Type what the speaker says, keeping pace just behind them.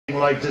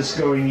like this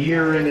going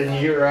year in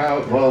and year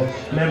out while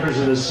members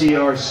of the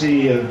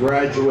CRC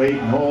graduate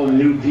and all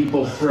new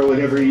people throw it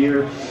every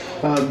year.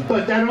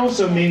 But that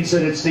also means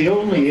that it's the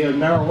only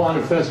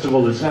marijuana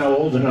festival that's now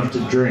old enough to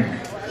drink.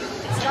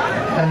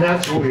 And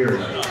that's weird.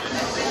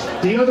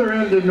 The other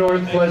end of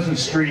North Pleasant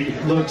Street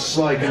looks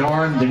like an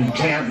armed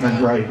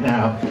encampment right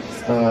now.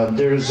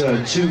 There's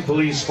 2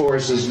 police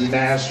forces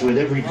massed with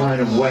every kind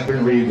of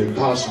weaponry you could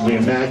possibly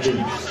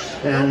imagine.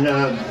 And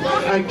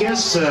I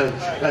guess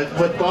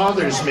what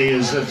bothers me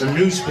is that the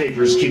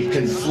newspapers keep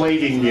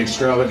conflating the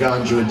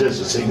Extravaganja with this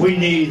and saying we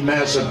need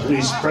massive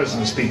police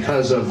presence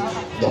because of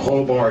the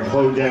Hobart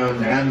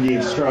hoedown and the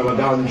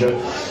Extravaganja.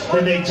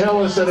 And they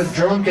tell us that a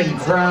drunken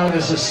crowd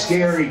is a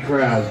scary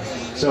crowd.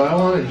 So I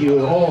want you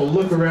to all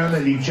look around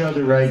at each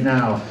other right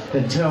now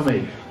and tell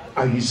me,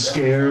 are you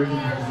scared?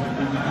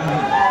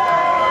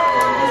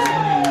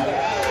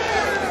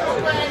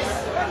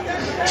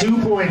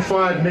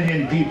 2.5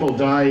 million people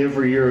die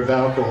every year of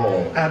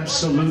alcohol.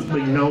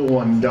 Absolutely no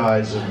one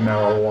dies of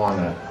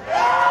marijuana.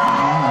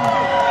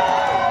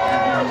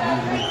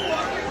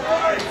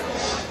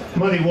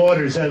 Muddy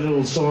Waters had a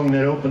little song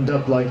that opened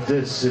up like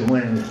this. It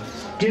went,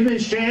 give me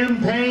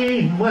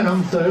champagne when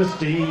I'm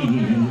thirsty,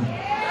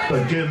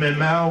 but give me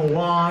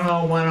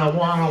marijuana when I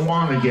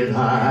wanna get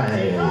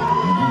high.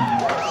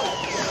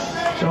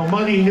 So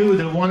Muddy knew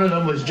that one of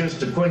them was just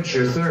to quench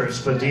your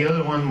thirst, but the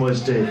other one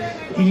was to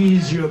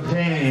ease your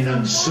pain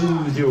and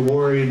soothe your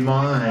worried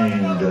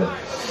mind.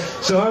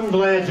 So I'm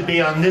glad to be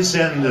on this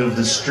end of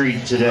the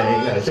street today.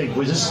 I think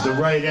this is the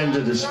right end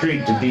of the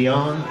street to be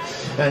on.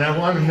 And I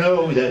want to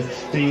know that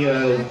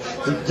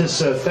this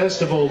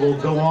festival will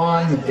go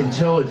on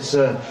until it's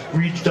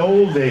reached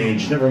old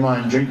age, never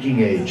mind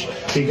drinking age,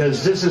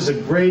 because this is a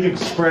great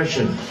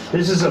expression.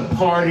 This is a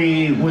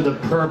party with a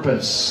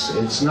purpose.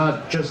 It's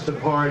not just a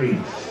party.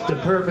 The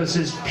purpose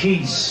is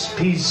peace.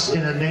 Peace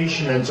in a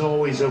nation that's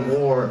always at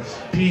war.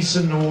 Peace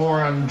in the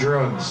war on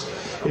drugs.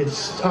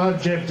 Its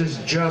object is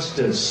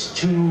justice.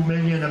 2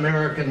 million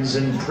Americans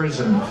in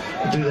prison.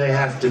 Do they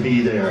have to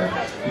be there?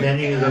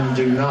 Many of them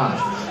do not.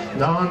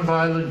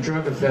 Non-violent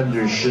drug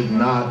offenders should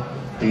not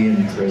be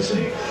in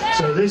prison.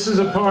 So this is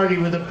a party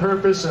with a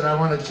purpose, and I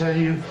want to tell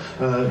you,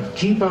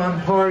 keep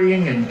on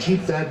partying and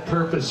keep that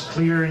purpose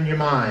clear in your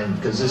mind,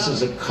 because this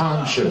is a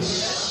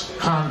conscious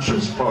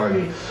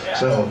party.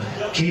 So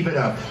keep it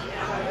up.